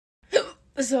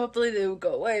So hopefully they would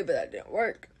go away, but that didn't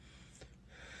work.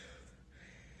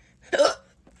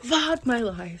 Fuck my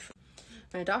life.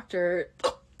 My doctor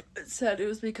said it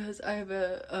was because I have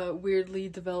a weirdly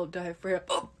developed diaphragm.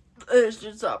 It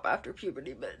should stop after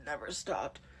puberty, but it never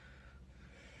stopped.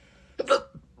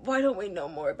 Why don't we know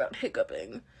more about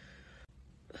hiccuping?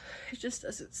 It just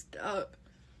doesn't stop.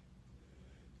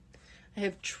 I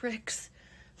have tricks.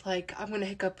 Like, I'm gonna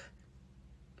hiccup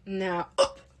now.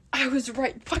 I was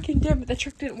right. Fucking damn it, the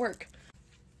trick didn't work.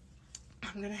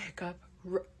 I'm gonna hiccup.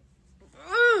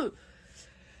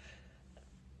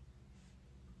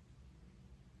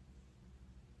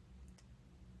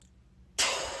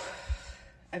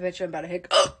 I bet you I'm about to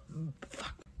hiccup.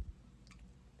 Fuck.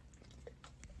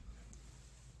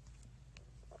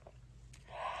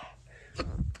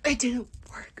 It didn't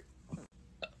work.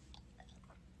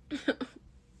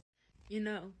 You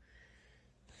know,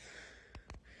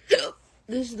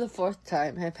 this is the 4th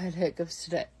time I've had hiccups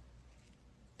today.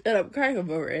 And I'm crying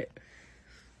over it.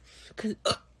 Because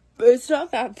it's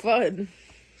not that fun.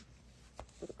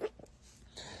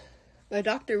 My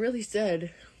doctor really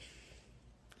said,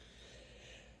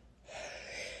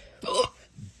 oh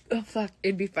fuck,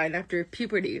 it'd be fine after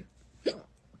puberty.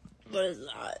 But it's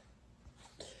not.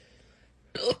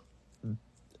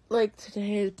 Like,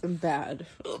 today has been bad.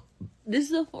 This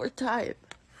is the 4th time.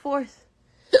 4th.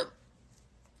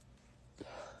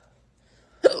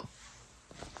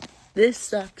 This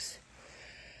sucks.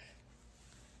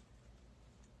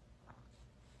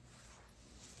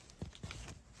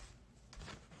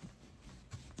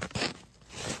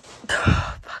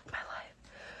 Fuck my life.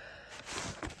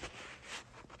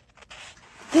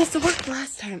 This worked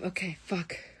last time. Okay,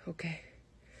 fuck. Okay.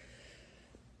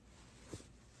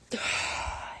 I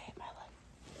hate my life.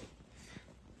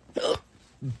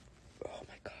 Oh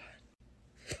my god.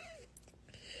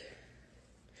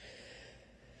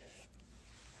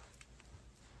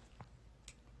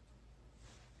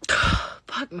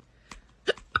 Fuck my...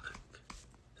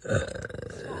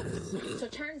 So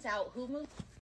turns out, who moved?